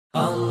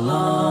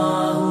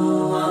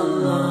Allahu,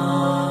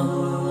 Allahu,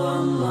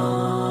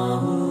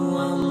 Allahu,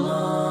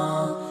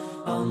 Allah,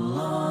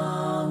 Allahu,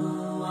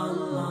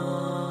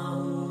 Allahu,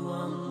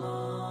 Allahu,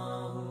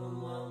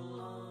 Allah.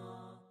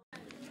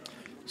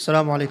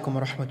 Assalamu alaikum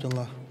wa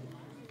rahmatullah.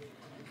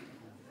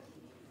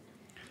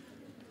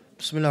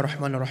 Bismillah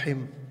ar-Rahman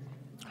ar-Rahim.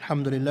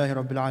 Alhamdulillahi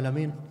Rabbil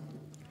Alameen.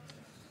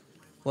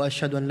 Wa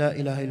ashhadu an la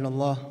ilaha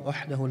illallah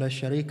wahdahu la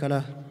sharika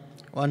lah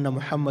wa anna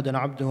Muhammadan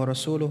abduhu wa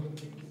rasuluh.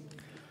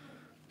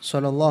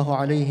 Sallallahu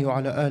alayhi wa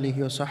ala alihi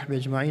wa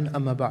sahbihi ajma'in,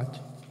 amma ba'd.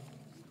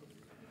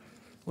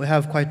 We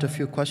have quite a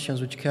few questions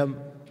which came.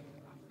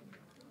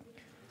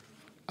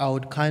 I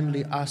would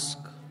kindly ask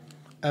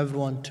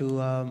everyone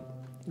to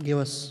give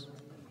us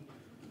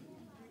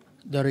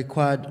the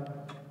required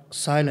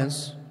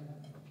silence.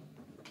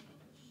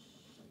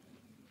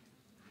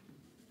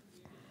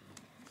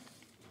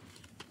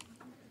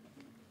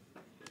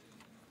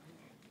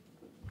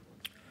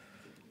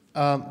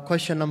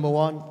 Question number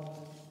one.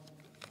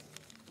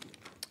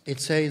 It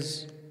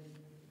says,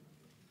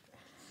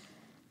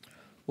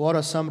 what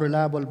are some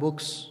reliable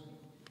books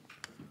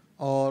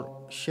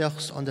or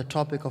sheikhs on the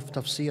topic of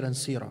tafsir and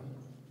seerah?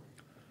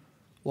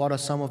 What are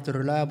some of the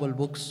reliable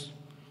books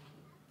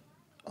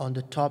on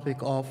the topic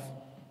of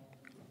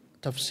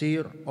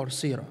tafsir or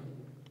seerah?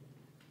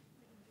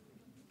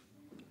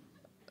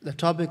 The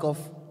topic of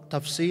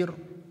tafsir,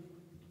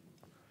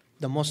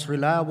 the most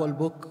reliable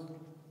book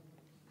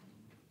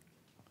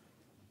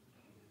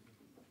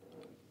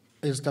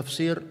is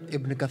Tafsir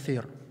Ibn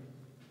Kathir.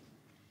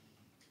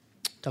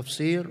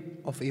 Tafsir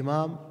of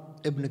Imam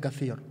Ibn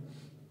Kathir.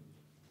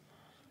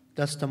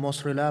 That's the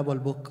most reliable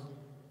book.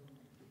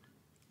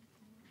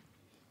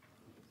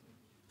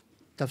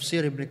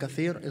 Tafsir Ibn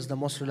Kathir is the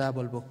most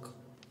reliable book.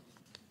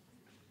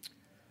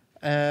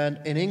 And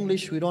in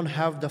English, we don't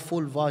have the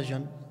full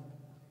version,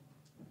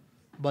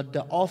 but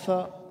the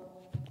author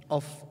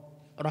of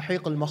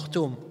raheequl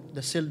makhtum,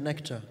 the Sealed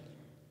Nectar,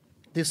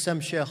 this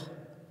same Shaykh,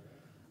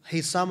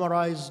 he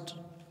summarized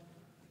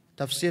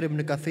Tafsir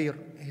Ibn Kathir,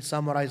 he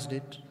summarized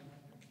it.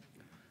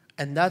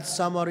 And that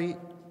summary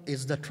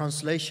is the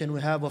translation we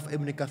have of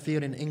Ibn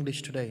Kathir in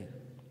English today.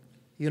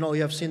 You know,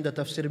 you have seen the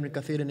Tafsir Ibn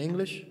Kathir in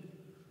English.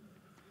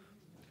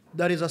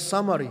 That is a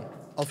summary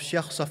of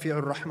Shaykh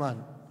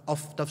ar-Rahmah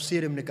of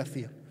Tafsir Ibn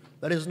Kathir.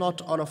 That is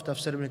not all of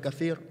Tafsir Ibn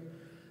Kathir,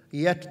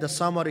 yet the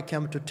summary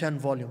came to 10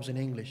 volumes in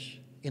English.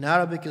 In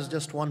Arabic, it's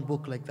just one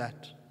book like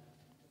that.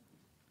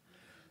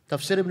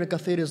 Tafsir Ibn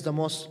Kathir is the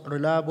most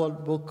reliable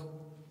book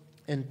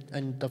in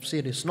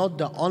tafsir. It's not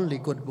the only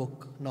good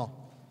book, no.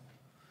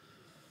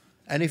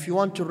 And if you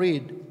want to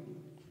read,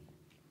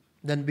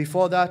 then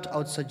before that, I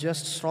would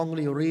suggest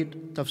strongly you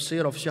read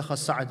Tafsir of Shaykh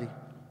al-Sa'di,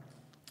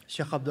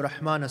 Shaykh Abdul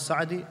Rahman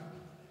al-Sa'di.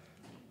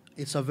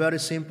 It's a very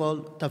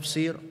simple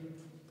tafsir,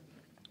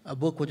 a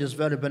book which is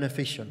very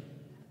beneficial.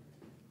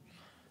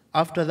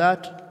 After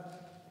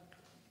that,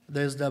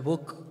 there's the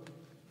book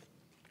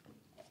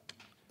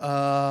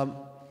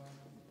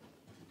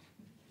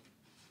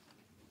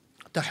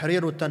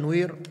Tahrir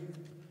al-Tanwir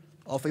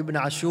of Ibn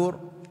Ashur.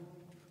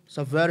 It's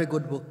a very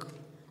good book.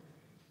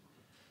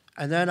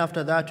 And then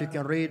after that, you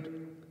can read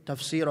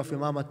Tafsir of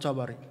Imam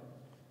al-Tabari.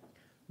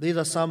 These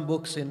are some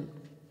books in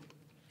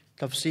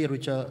Tafsir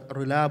which are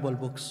reliable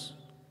books.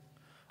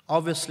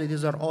 Obviously,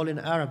 these are all in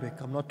Arabic.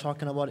 I'm not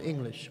talking about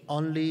English.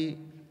 Only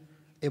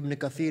Ibn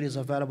Kathir is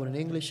available in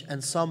English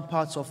and some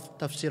parts of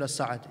Tafsir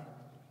al-Sa'di.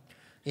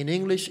 In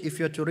English, if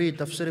you're to read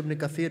Tafsir Ibn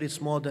Kathir, it's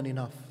more than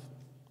enough.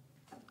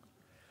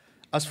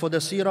 As for the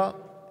seerah,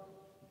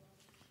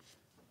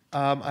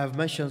 I have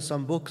mentioned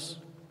some books,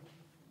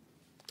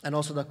 and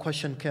also the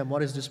question came,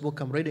 what is this book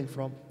I'm reading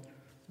from?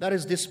 That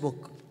is this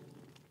book.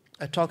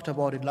 I talked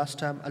about it last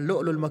time,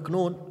 Al-Lu'lu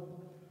al-Maknoon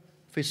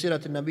fi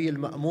Sirat al-Nabi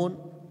al-Ma'moon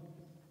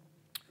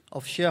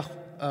of Shaykh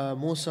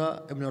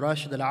Musa ibn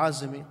Rashid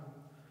al-Azimi,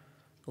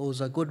 who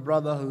is a good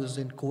brother who is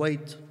in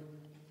Kuwait.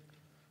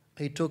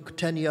 He took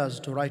 10 years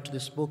to write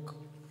this book.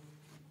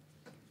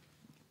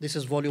 This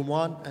is volume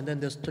 1, and then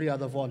there's 3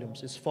 other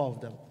volumes. It's 4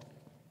 of them.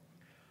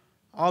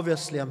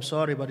 Obviously, I'm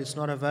sorry, but it's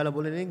not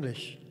available in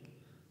English.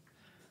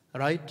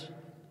 Right?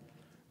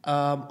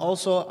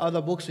 Also,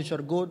 other books which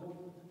are good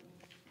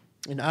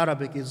in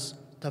Arabic is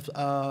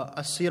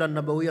As-Seerah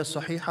al-Nabawiyya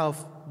Sahiha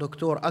of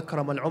Dr.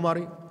 Akram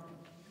al-Umari.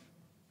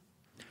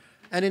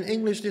 And in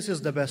English, this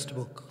is the best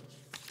book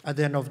at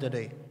the end of the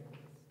day.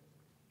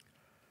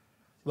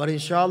 But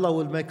inshallah,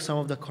 we'll make some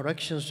of the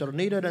corrections that are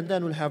needed, and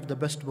then we'll have the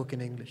best book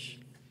in English.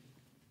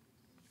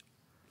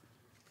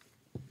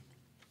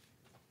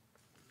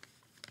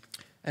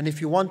 And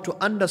if you want to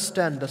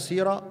understand the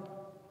seerah,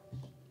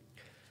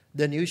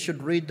 then you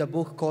should read the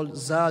book called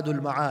Zadul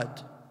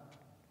Ma'ad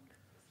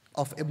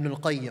of Ibn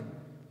al-Qayyim.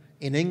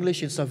 In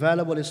English, it's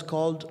available. It's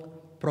called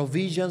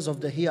Provisions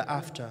of the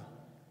Hereafter.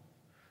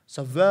 It's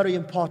a very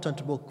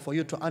important book for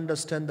you to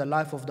understand the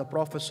life of the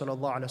Prophet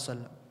sallallahu alaihi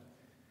wasallam.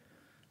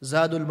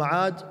 Zadul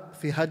Ma'ad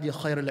fi Hadi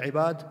Khair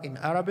al-Ibad in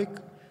Arabic.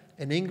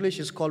 In English,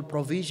 it's called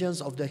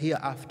Provisions of the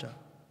Hereafter.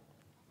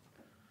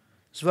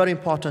 It's a very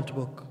important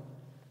book.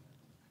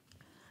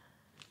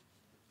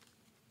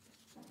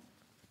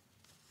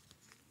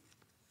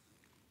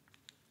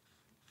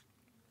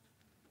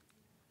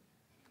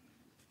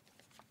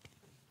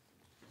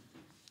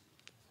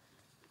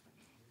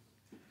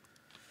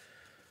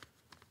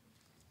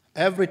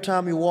 every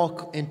time you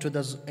walk into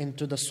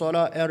the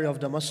salah area of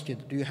the masjid,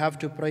 do you have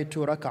to pray 2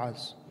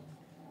 rak'ahs?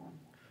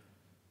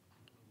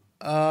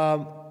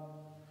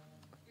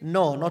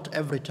 No, not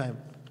every time.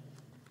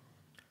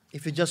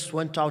 If you just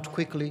went out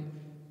quickly,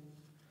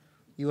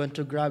 you went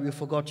to grab, you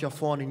forgot your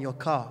phone in your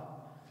car,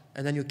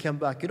 and then you came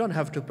back, you don't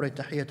have to pray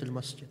Tahiyatul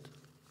Masjid.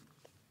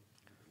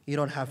 You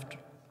don't have to.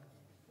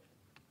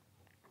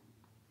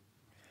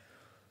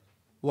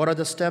 What are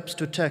the steps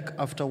to take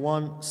after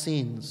one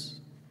sins?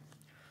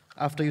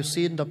 After you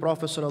sin, the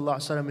Prophet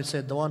ﷺ, he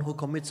said, the one who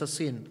commits a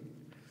sin,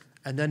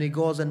 and then he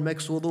goes and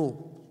makes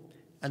wudu,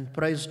 and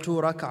prays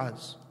 2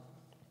 rak'ahs,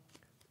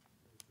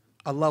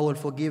 Allah will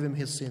forgive him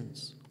his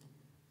sins.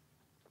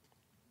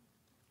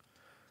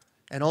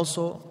 And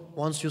also,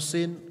 once you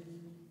sin,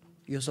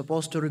 you're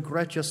supposed to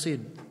regret your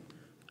sin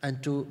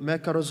and to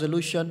make a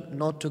resolution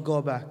not to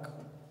go back.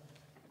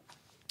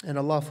 And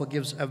Allah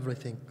forgives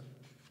everything.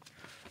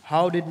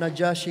 How did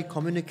Najashi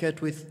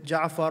communicate with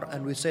Ja'far?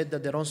 And we said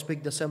that they don't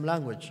speak the same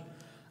language.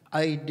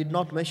 I did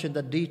not mention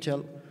the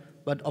detail,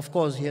 but of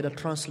course he had a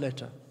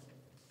translator.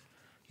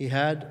 He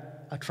had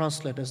a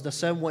translator. It's the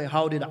same way,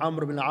 how did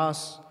Amr bin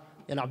As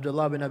and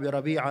Abdullah bin Abi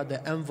Rabi'a,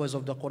 the envoys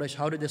of the Quraysh,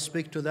 how did they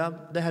speak to them?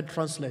 They had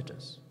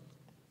translators.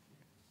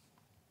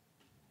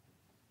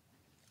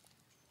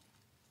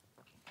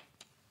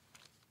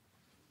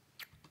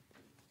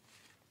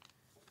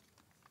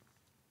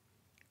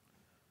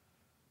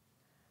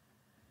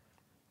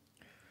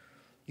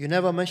 You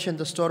never mentioned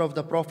the story of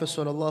the Prophet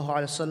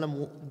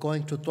ﷺ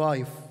going to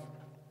Taif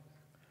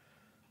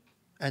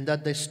and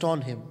that they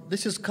stoned him.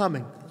 This is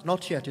coming.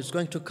 Not yet. It's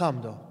going to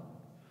come though.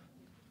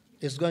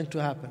 It's going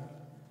to happen.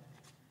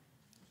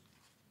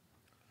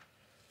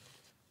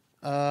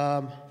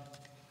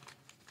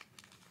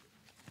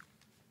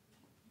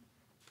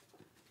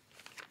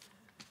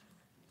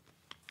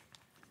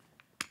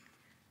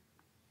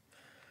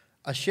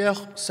 A Shaykh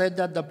said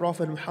that the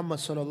Prophet Muhammad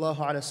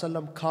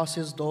ﷺ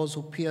curses those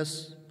who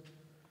pierce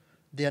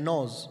their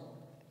nose.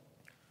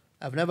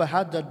 I've never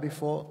had that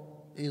before.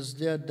 Is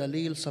there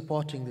dalil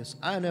supporting this?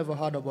 I never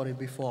heard about it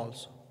before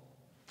also.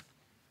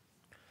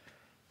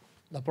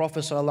 The Prophet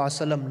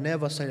ﷺ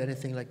never said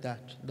anything like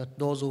that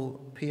those who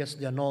pierce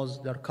their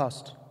nose, they're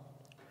cursed.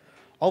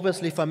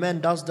 Obviously, if a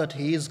man does that,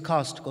 he is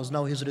cursed because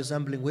now he's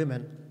resembling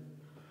women.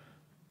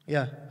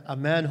 Yeah, a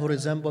man who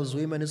resembles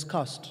women is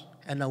cursed,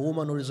 and a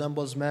woman who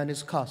resembles man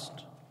is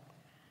cursed.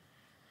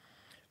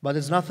 But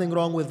there's nothing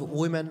wrong with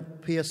women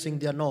piercing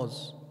their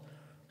nose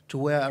to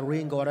wear a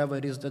ring or whatever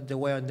it is that they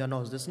wear in their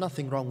nose. There's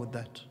nothing wrong with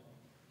that.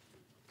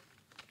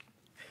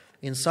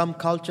 In some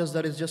cultures,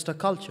 that is just a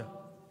culture.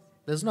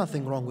 There's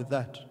nothing wrong with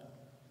that.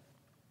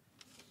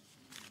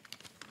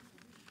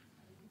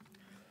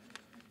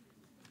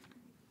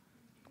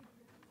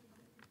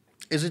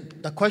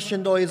 The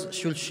question though is,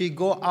 should she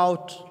go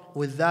out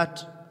with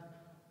that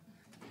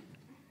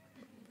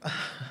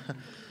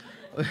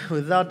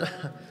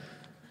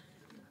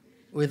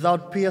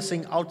without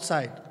piercing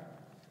outside?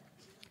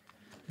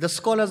 The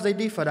scholars, they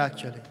differed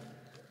actually.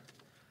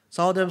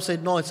 Some of them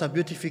said, no, it's a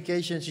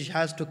beautification, she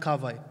has to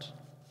cover it.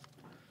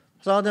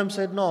 Some of them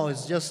said, no,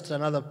 it's just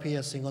another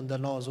piercing on the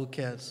nose, who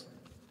cares?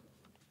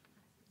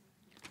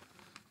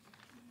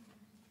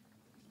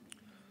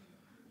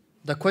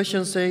 The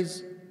question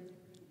says,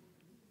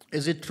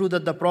 is it true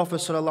that the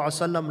Prophet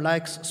ﷺ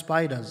likes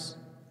spiders?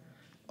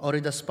 Or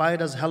did the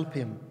spiders help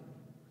him?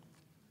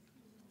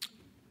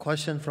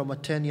 Question from a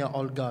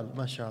 10-year-old girl,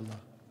 mashallah.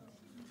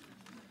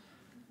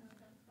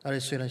 That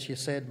is sweet. And she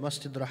said,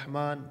 Masjid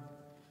Rahman,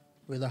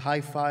 with a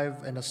high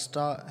five and a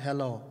star,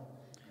 hello.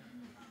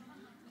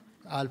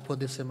 I'll put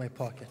this in my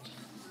pocket.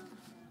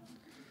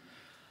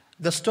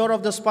 The story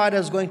of the spider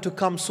is going to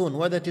come soon.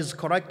 Whether it is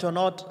correct or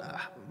not,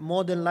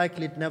 more than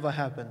likely it never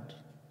happened.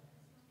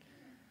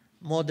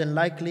 More than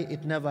likely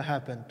it never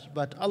happened.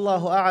 But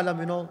Allahu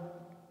A'lam,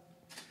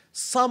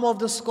 some of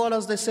the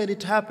scholars, they said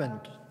it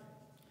happened.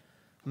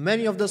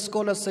 Many of the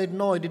scholars said,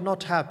 no, it did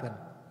not happen.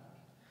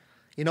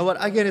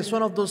 But again, it's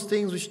one of those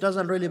things which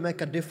doesn't really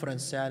make a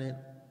difference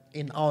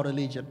in our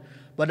religion.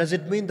 But does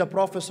it mean the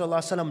Prophet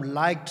ﷺ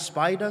liked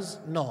spiders?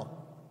 No.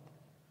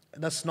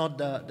 That's not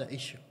the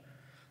issue.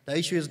 The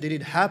issue is, did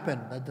it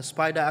happen that the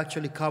spider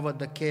actually covered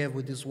the cave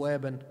with his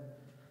web? And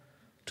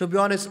to be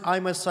honest, I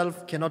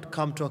myself cannot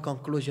come to a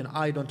conclusion.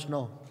 I don't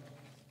know.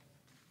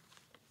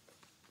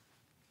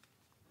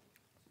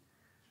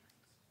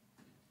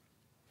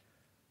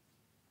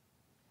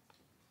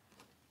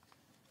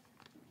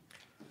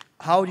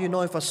 How do you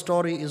know if a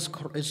story is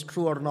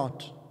true or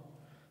not?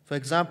 For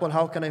example,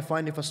 how can I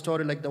find if a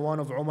story like the one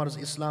of Umar's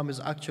Islam is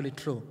actually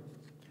true?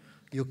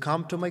 You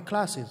come to my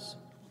classes.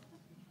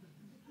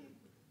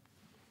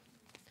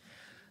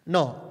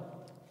 No.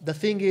 The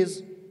thing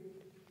is,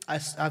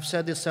 I've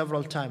said this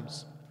several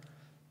times.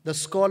 The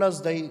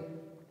scholars, they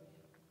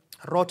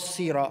wrote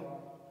Seerah.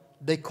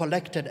 They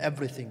collected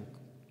everything,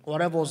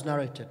 whatever was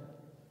narrated.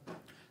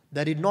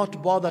 They did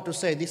not bother to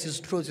say this is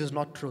true, this is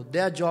not true.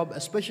 Their job,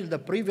 especially the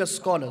previous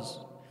scholars,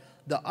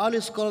 the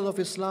early scholars of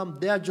Islam,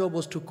 their job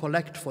was to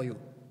collect for you.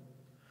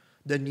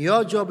 Then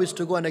your job is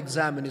to go and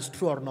examine is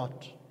true or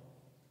not.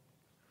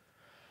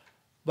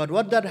 But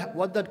what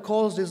that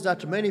caused is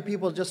that many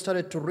people just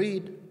started to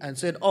read and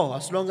said, oh,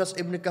 as long as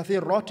Ibn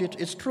Kathir wrote it,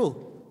 it's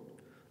true.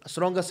 As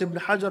long as Ibn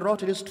Hajar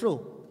wrote it, it's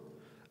true.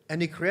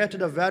 And he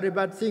created a very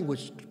bad thing,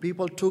 which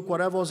people took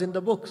whatever was in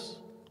the books.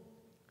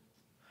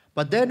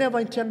 But they never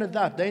intended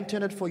that. They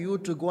intended for you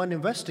to go and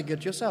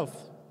investigate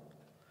yourself.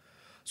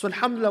 So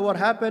alhamdulillah, what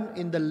happened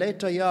in the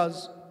later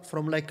years,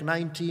 from like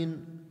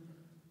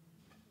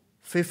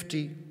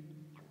 1950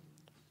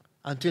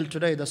 until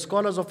today, the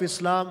scholars of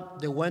Islam,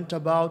 they went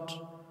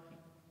about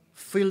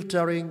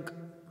filtering,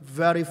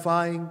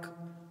 verifying,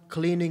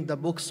 cleaning the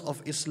books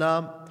of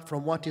Islam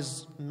from what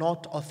is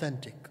not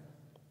authentic.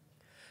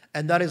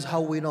 And that is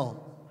how we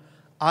know.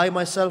 I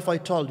myself, I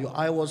told you,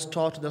 I was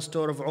taught the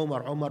story of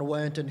Umar. Umar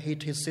went and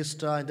hit his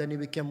sister and then he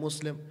became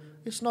Muslim.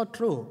 It's not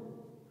true.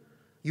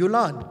 You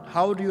learn.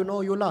 How do you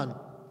know? You learn.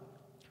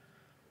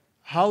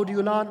 How do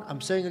you learn?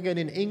 I'm saying again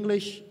in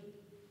English,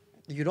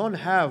 you don't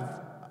have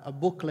a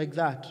book like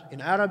that.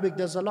 In Arabic,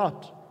 there's a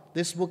lot.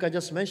 This book I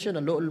just mentioned,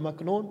 Al-Lu'l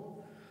al-Maknoon,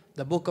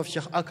 the book of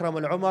Shaykh Akram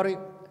al-Umari,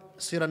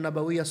 Seerah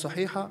Nabawiyya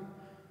Sahiha,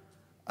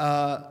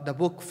 the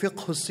book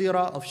Fiqh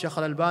al-Seerah of Shaykh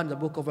al-Albani, the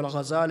book of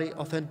al-Ghazali,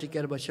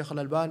 authenticated by Shaykh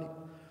al-Albani.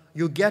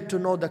 You get to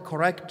know the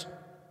correct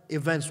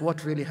events,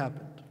 what really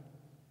happened.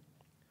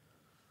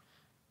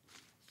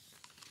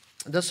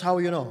 That's how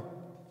you know.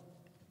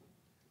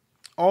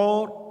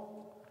 Or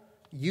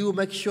you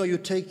make sure you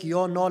take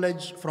your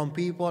knowledge from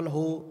people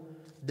who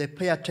they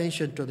pay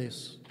attention to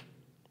this.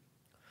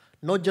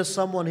 Not just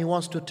someone who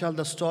wants to tell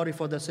the story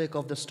for the sake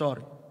of the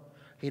story.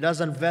 He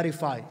doesn't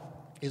verify.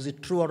 Is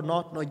it true or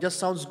not? No, it just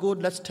sounds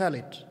good, let's tell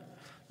it.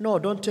 No,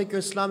 don't take your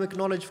Islamic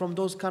knowledge from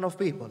those kind of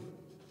people.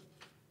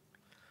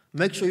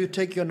 Make sure you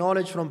take your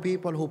knowledge from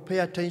people who pay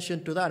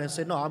attention to that and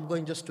say, no, I'm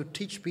going just to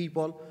teach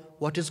people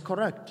what is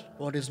correct.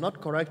 What is not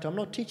correct, I'm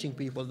not teaching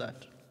people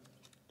that.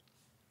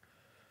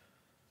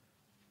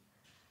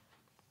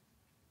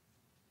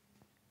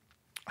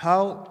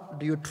 How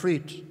do you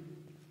treat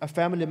a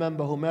family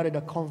member who married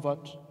a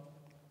convert,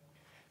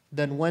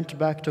 then went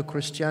back to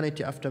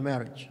Christianity after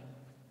marriage?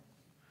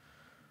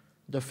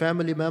 The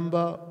family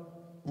member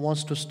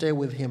wants to stay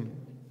with him.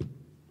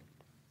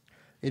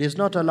 It is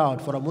not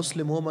allowed for a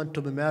Muslim woman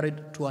to be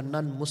married to a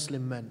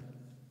non-Muslim man.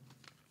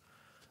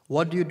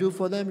 What do you do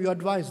for them? You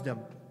advise them.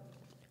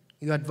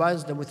 You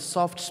advise them with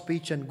soft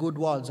speech and good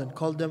words and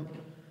call them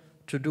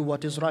to do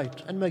what is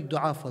right and make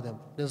dua for them.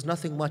 There's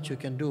nothing much you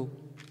can do.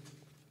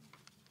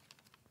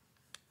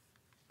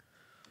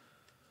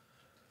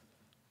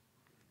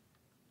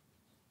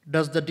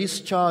 Does the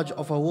discharge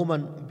of a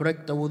woman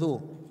break the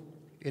wudu?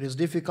 It is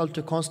difficult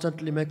to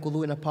constantly make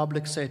wudu in a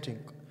public setting.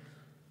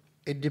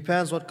 It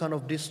depends what kind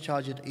of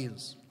discharge it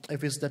is.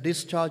 If it's the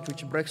discharge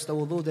which breaks the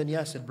wudu, then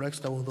yes, it breaks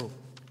the wudu.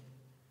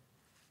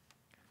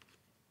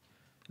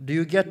 Do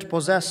you get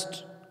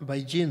possessed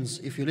by jinns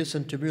if you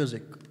listen to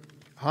music?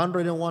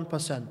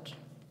 101%.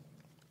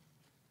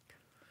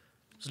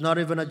 It's not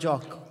even a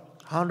joke.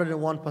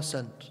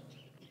 101%.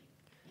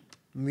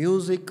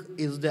 Music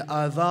is the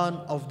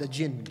adhan of the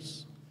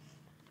jinns.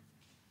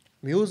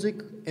 Music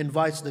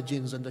invites the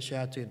jinns and the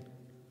shayateen.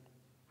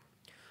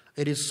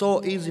 It is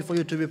so easy for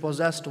you to be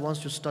possessed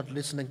once you start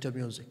listening to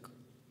music.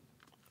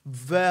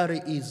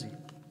 Very easy.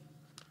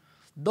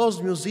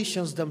 Those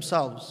musicians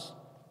themselves,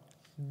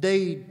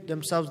 they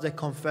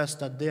confess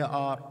that they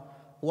are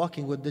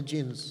working with the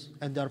jinns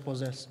and they are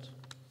possessed.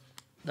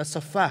 That's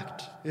a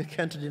fact. You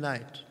can't deny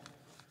it.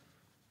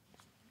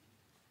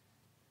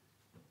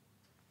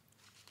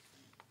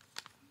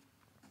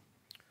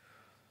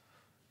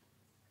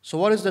 So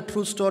what is the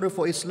true story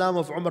for Islam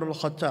of Umar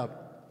al-Khattab?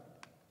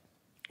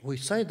 We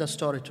say the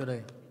story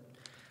today.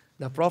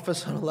 The Prophet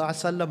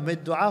ﷺ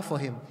made dua for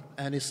him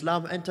and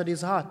Islam entered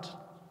his heart.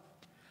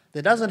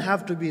 There doesn't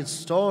have to be a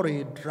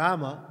story,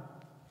 drama.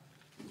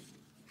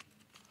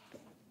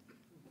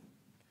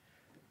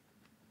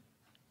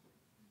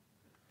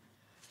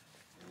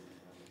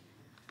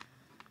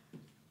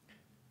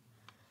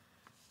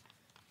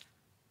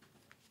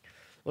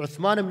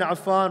 Uthman ibn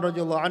Affan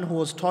radiallahu anhu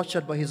was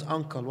tortured by his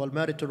uncle while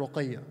married to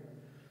Ruqayya.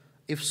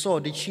 If so,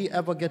 did she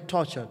ever get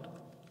tortured?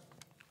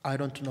 I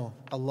don't know.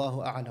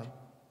 Allahu a'lam.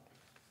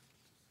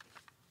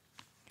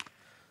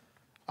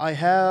 I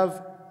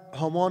have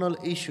hormonal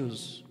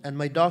issues and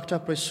my doctor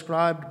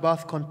prescribed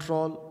birth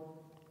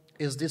control.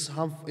 Is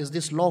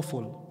this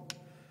lawful?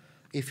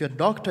 If your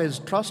doctor is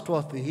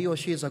trustworthy, he or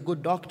she is a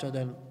good doctor,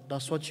 then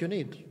that's what you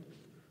need.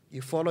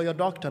 You follow your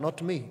doctor,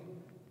 not me.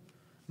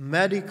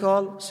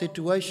 Medical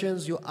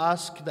situations, you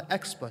ask the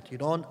expert. You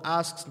don't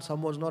ask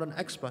someone who's not an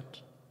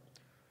expert.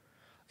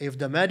 If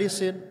the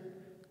medicine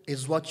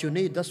is what you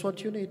need, that's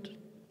what you need.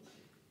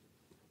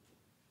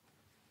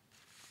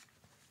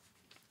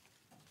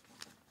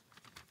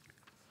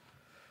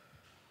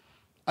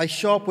 I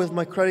shop with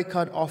my credit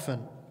card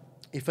often.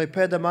 If I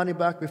pay the money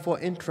back before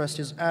interest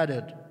is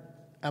added,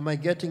 am I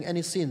getting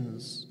any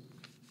sins?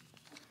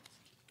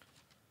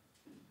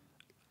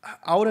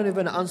 I wouldn't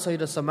even answer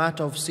it as a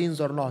matter of sins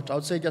or not. I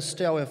would say just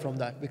stay away from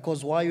that,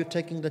 because why are you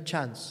taking the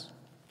chance?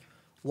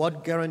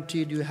 What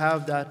guarantee do you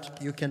have that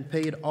you can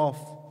pay it off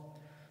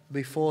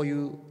before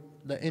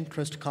the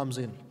interest comes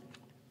in?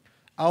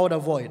 I would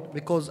avoid,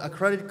 because a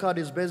credit card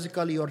is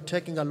basically you're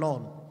taking a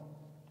loan.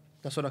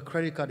 That's what a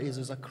credit card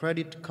is a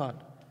credit card.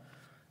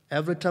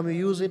 Every time you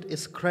use it,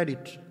 it's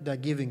credit they're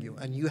giving you,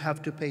 and you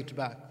have to pay it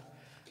back.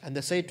 And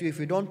they say to you, if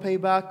you don't pay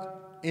back,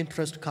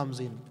 interest comes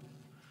in.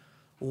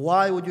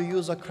 Why would you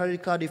use a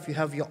credit card if you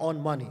have your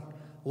own money?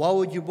 Why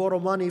would you borrow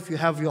money if you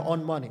have your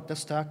own money?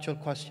 That's the actual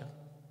question.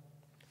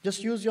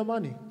 Just use your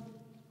money.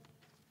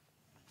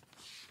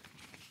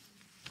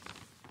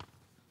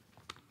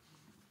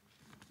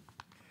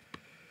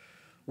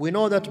 We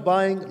know that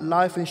buying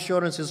life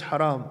insurance is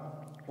haram.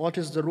 What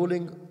is the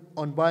ruling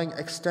on buying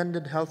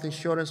extended health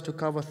insurance to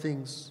cover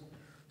things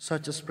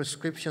such as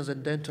prescriptions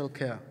and dental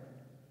care?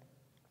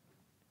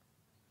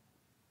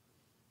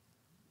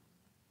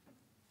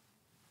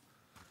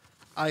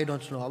 I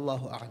don't know.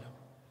 Allahu A'lam.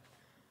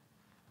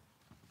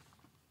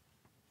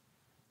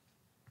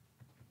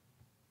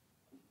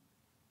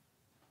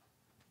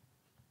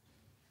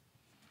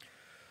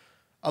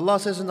 Allah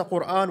says in the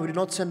Quran, we did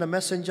not send a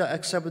messenger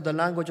except with the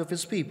language of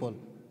his people.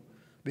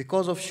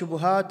 Because of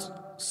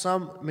shubuhat,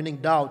 some, meaning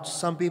doubts,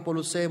 some people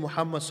who say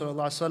Muhammad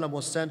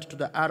was sent to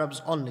the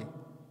Arabs only.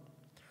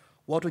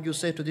 What would you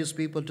say to these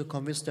people to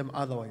convince them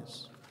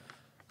otherwise?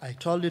 I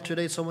told you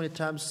today so many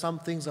times, some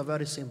things are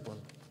very simple.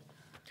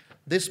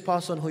 This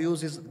person who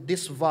uses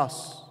this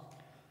verse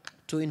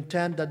to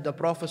intend that the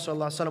Prophet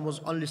ﷺ was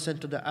only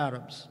sent to the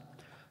Arabs,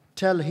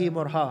 tell him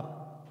or her,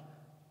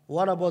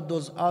 what about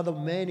those other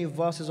many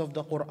verses of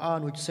the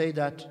Quran which say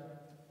that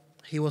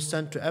he was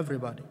sent to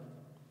everybody?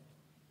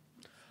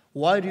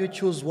 Why do you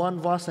choose one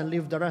verse and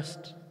leave the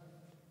rest?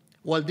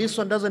 Well, this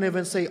one doesn't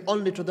even say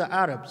only to the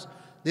Arabs.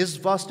 This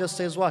verse just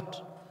says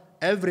what?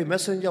 Every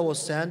messenger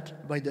was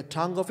sent by the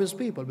tongue of his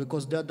people,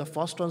 because they're the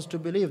first ones to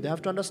believe. They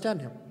have to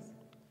understand him.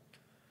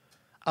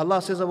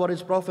 Allah says about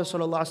his Prophet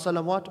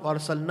ﷺ, what?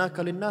 وَأَرْسَلْنَاكَ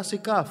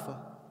لِلنَّاسِ كَافَةً.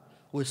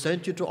 We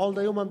sent you to all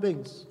the human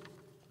beings.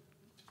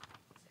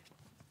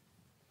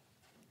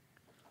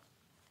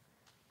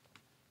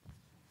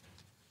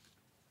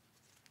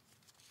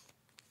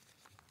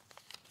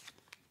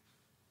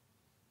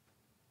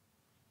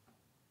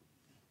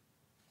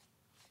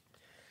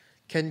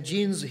 Can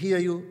jinns hear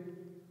you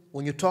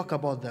when you talk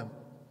about them?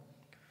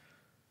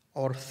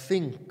 Or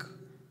think?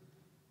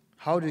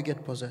 How do you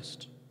get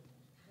possessed?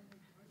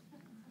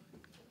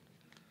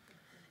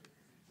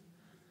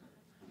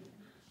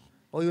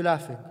 Or are you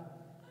laughing?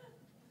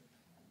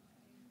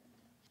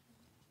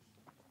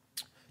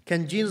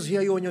 Can jinns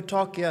hear you when you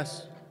talk?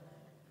 Yes.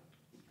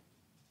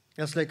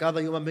 Just like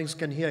other human beings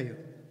can hear you.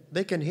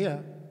 They can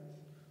hear.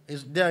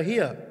 They're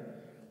here,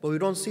 but we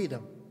don't see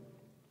them.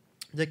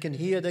 They can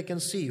hear, they can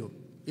see you.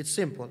 It's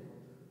simple.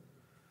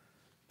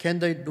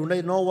 Do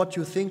they know what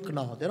you think?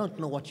 No, they don't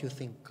know what you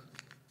think.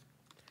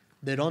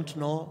 They don't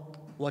know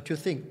what you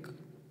think.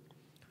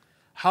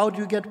 How do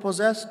you get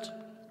possessed?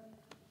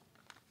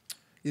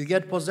 You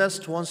get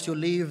possessed once you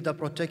leave the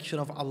protection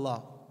of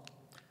Allah.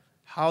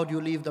 How do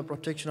you leave the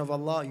protection of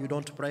Allah? You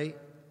don't pray.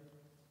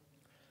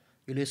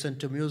 You listen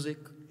to music.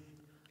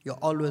 You're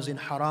always in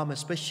haram,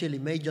 especially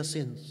major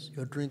sins.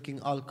 You're drinking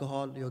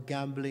alcohol, you're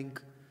gambling,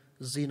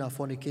 zina,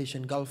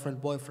 fornication,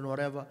 girlfriend, boyfriend,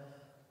 whatever.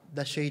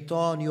 The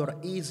shaitan, you're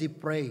easy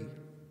prey.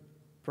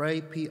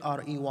 Prey,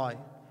 P-R-E-Y.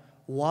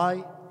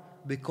 Why?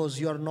 Because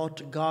you're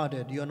not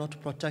guarded, you're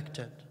not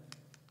protected.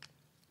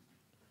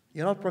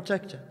 You're not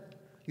protected.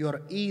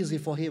 You're easy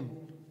for him.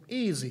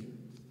 Easy.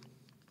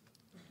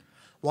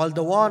 While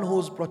the one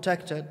who's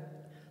protected,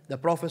 the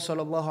Prophet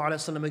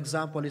ﷺ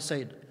example, he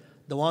said,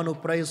 the one who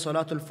prays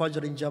Salatul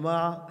Fajr in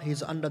Jama'ah,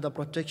 he's under the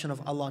protection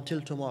of Allah until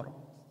tomorrow.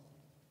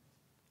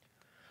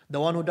 The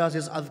one who does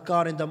his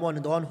adhkar in the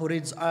morning, the one who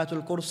reads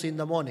Ayatul Kursi in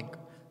the morning,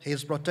 he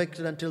is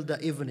protected until the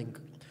evening.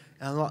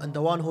 And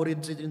the one who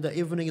reads it in the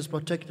evening is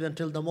protected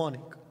until the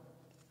morning.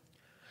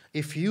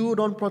 If you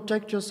don't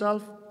protect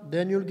yourself,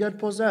 then you'll get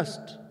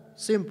possessed.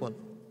 Simple.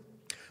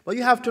 But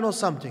you have to know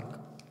something.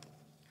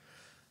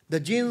 The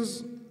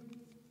jinns,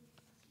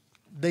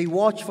 they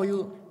watch for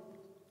you.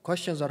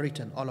 Questions are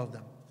written, all of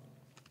them.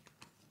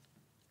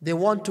 They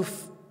want to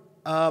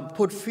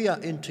put fear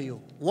into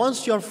you.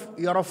 Once you're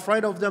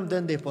afraid of them,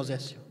 then they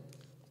possess you.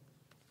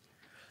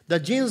 The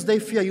jinns, they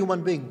fear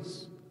human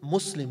beings.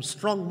 Muslims,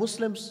 strong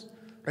Muslims.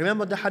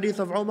 Remember the hadith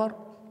of Umar?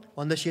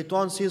 When the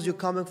shaitan sees you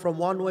coming from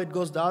one way, it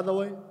goes the other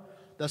way.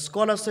 The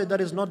scholars say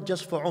that is not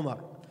just for Umar.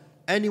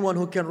 Anyone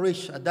who can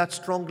reach at that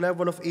strong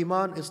level of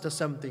iman is the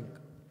same thing.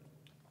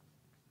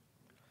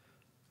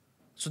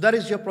 So that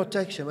is your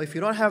protection. If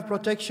you don't have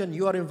protection,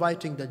 you are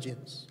inviting the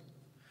jinns.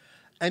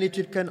 And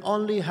it can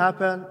only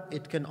happen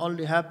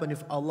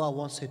if Allah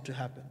wants it to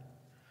happen.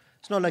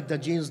 It's not like the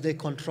jinns, they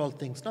control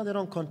things. No, they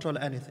don't control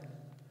anything.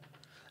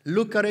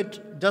 Look at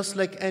it just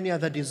like any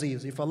other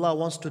disease. If Allah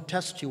wants to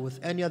test you with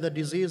any other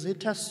disease, He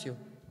tests you.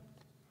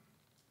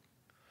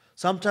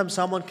 Sometimes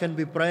someone can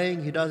be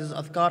praying, he does his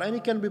adhkar, and he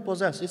can be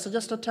possessed. It's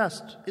just a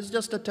test. It's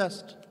just a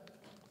test.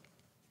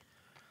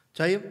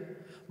 Tayyib?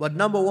 But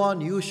number one,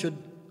 you should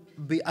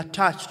be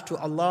attached to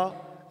Allah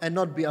and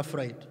not be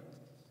afraid.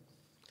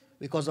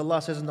 Because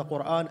Allah says in the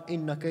Quran,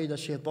 إِنَّ كَيْدَ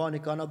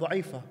الشَّيْطَانِ كَانَ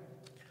ضَعِيفًا.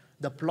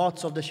 The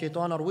plots of the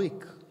shaitan are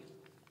weak.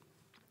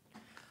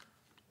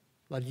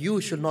 But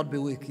you should not be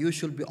weak. You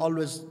should be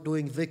always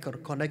doing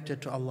dhikr, connected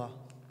to Allah.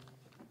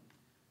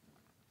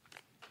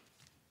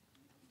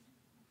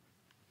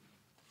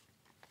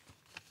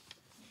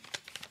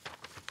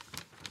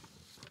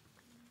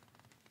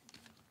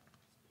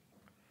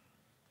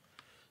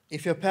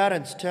 If your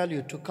parents tell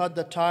you to cut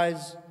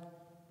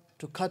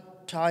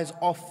ties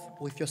off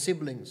with your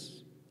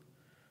siblings,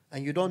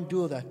 and you don't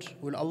do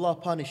that, will Allah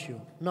punish you?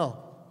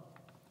 No.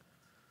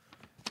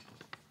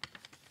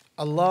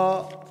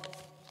 Allah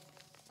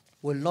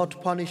will not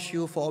punish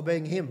you for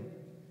obeying Him.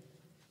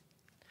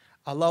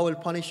 Allah will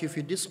punish you if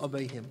you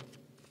disobey Him.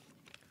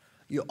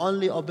 You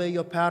only obey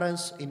your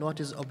parents in what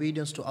is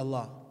obedience to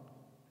Allah.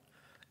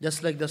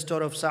 Just like the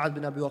story of Sa'ad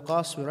bin Abi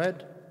Waqqas we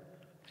read,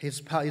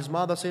 his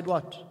mother said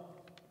what?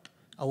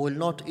 I will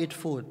not eat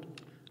food,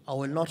 I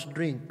will not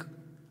drink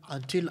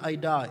until I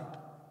die,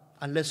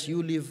 unless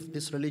you leave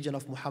this religion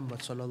of Muhammad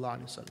sallallahu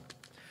alaihi wasallam.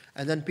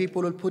 And then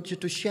people will put you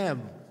to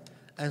shame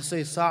and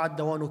say, Sa'ad,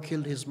 the one who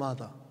killed his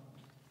mother.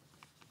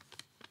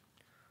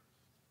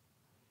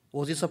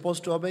 Was he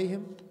supposed to obey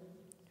him?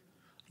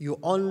 You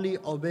only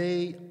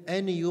obey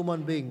any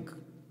human being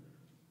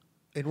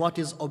in what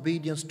is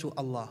obedience to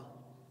Allah.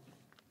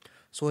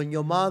 So when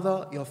your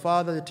mother, your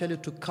father, they tell you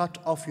to cut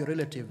off your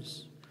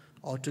relatives,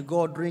 or to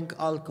go drink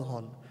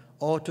alcohol,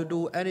 or to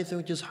do anything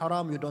which is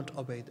haram, you don't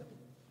obey them.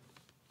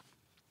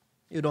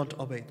 You don't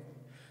obey them.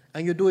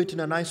 And you do it in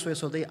a nice way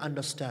so they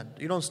understand.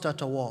 You don't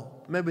start a war.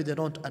 Maybe they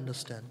don't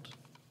understand.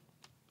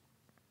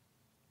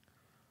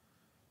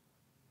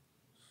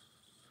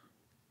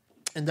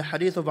 In the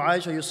hadith of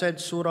Aisha, you said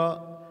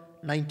Surah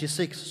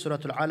 96, Surah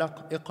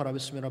Al-Alaq, Iqra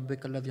bismi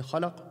rabbika alladhi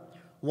khalaq,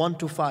 1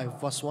 to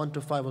 5, verse 1 to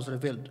 5 was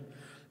revealed.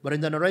 But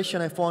in the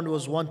narration I found it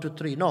was 1 to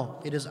 3.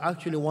 No, it is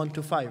actually 1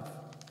 to 5.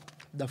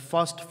 The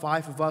first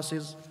 5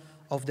 verses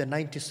of the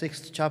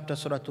 96th chapter,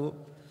 Surah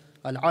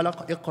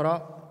Al-Alaq,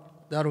 Iqra,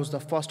 that was the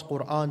first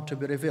Quran to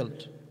be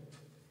revealed.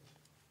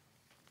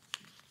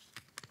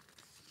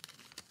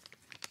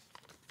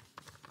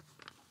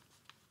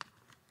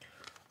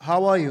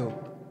 How are you?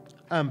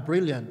 I'm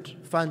brilliant,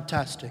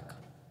 fantastic.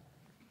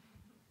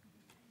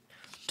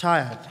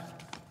 Tired.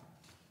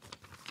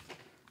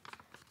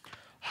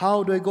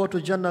 How do I go to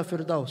Jannah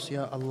Firdaus?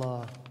 Ya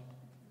Allah.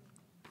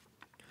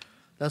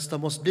 That's the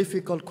most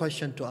difficult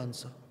question to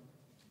answer.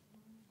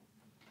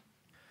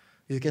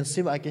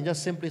 I can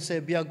just simply say,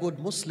 be a good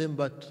Muslim,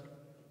 but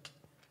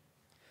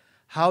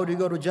how do you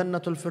go to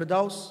Jannatul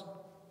Firdaus?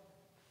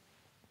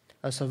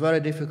 That's a very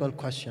difficult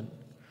question.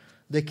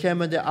 They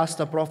came and they asked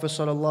the Prophet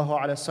sallallahu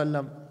alaihi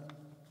wasallam,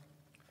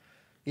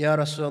 Ya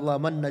Rasulullah,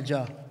 man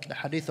najah, the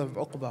hadith of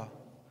Uqba,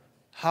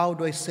 how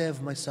do I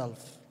save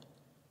myself?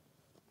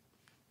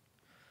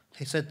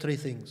 He said 3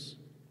 things.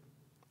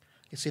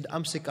 He said,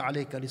 Amsik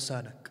alayka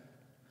lisanak,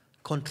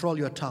 control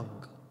your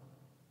tongue.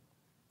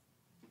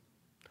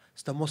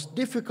 It's the most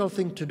difficult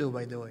thing to do,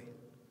 by the way,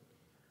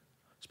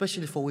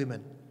 especially for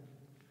women.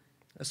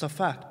 It's a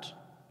fact.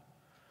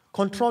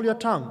 Control your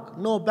tongue.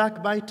 No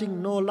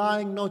backbiting, no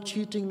lying, no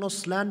cheating, no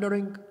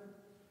slandering,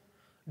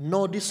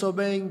 no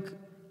disobeying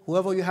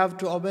whoever you have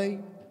to obey,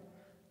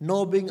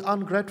 no being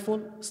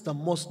ungrateful. It's the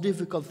most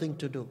difficult thing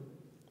to do.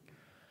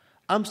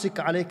 Amsik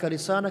alayka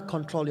lisana,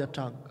 control your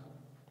tongue.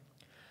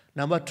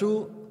 Number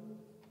 2,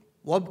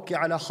 wabki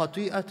ala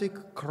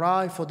khati'atik,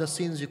 cry for the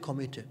sins you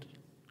committed.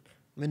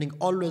 Meaning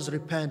always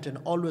repent and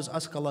always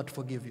ask Allah to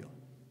forgive you.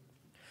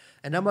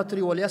 And number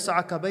 3,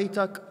 walyas'aka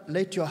baytak,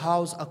 let your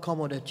house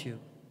accommodate you.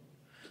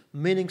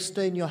 Meaning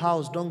stay in your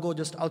house, don't go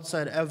just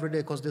outside every day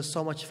because there's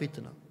so much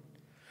fitna.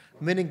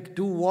 Meaning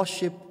do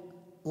worship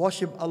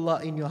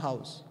Allah in your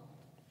house.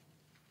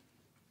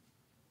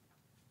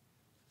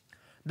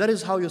 That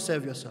is how you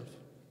save yourself.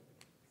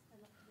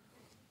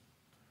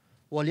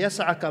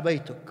 وَلْيَسَعَكَ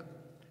بَيْتُكَ,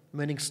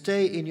 meaning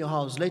stay in your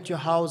house, let your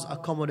house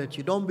accommodate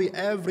you. Don't be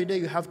every day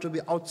you have to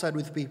be outside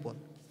with people.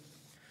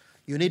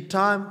 You need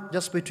time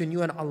just between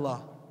you and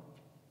Allah.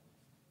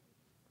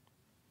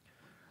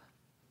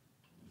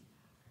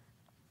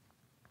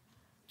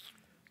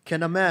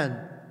 Can a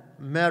man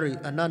marry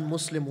a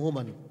non-Muslim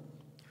woman?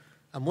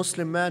 A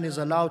Muslim man is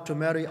allowed to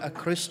marry a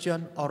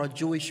Christian or a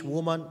Jewish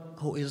woman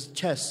who is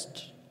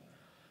chaste.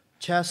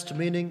 Chaste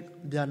meaning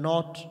they are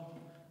not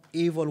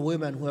evil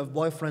women who have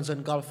boyfriends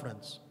and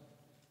girlfriends.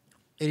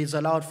 It is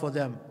allowed for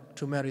them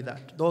to marry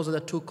that. Those are the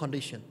 2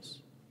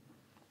 conditions.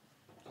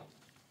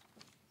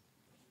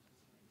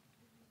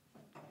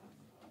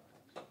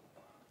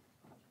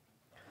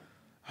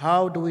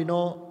 How do we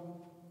know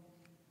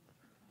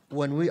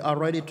when we are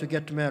ready to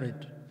get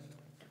married?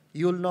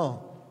 You'll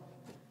know.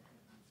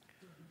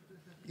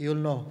 You'll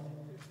know.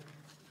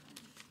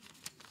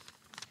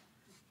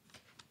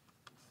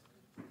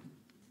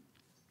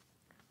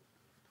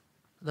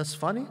 That's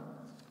funny.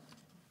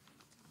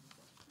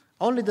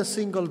 Only the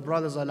single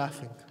brothers are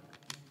laughing.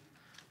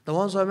 The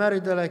ones who are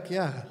married, they're like,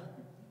 yeah.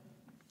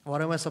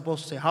 What am I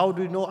supposed to say? How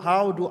do you know?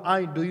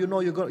 Do you know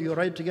you're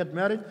ready to get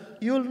married?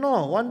 You'll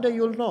know. One day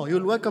you'll know.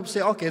 You'll wake up and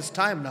say, okay, it's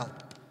time now.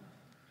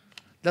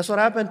 That's what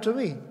happened to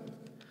me.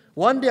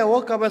 One day I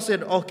woke up and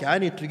said, okay, I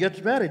need to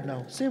get married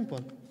now. Simple.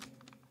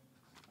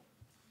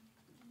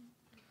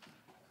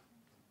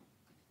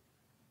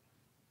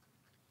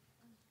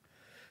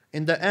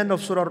 In the end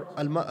of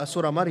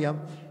Surah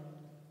Maryam,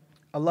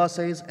 Allah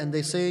says, and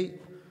they say,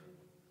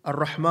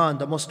 ar-Rahman,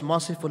 the most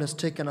merciful, has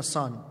taken a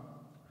son.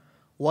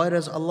 Why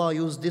does Allah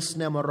use this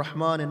name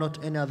ar-Rahman and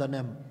not any other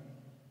name?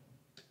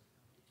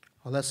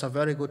 Well, that's a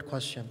very good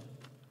question.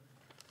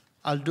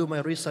 I'll do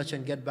my research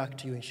and get back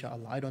to you,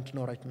 inshallah. I don't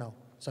know right now.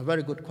 It's a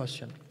very good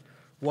question.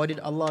 Why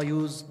did Allah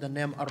use the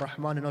name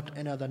ar-Rahman and not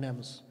any other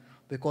names?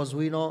 Because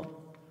we know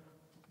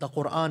the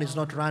Quran is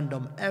not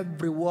random.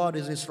 Every word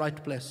is in its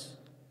right place.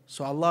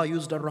 So Allah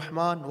used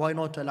ar-Rahman, why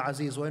not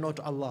al-Aziz? Why not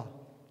Allah?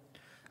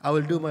 I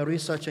will do my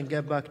research and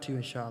get back to you,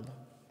 inshallah.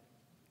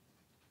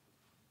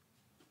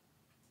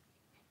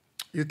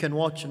 You can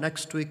watch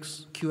next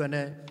week's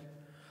Q&A.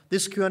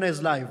 This Q&A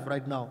is live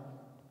right now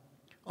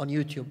on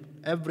YouTube.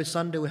 Every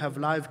Sunday we have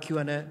live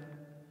Q&A.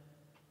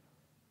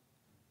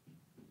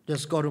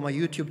 Just go to my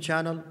YouTube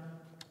channel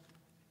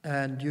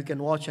and you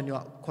can watch and your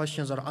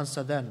questions are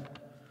answered then.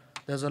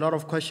 There's a lot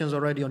of questions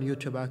already on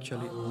YouTube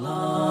actually.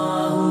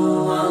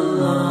 Allahu,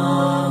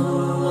 Allahu,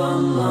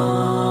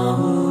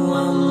 Allahu,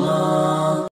 Allah.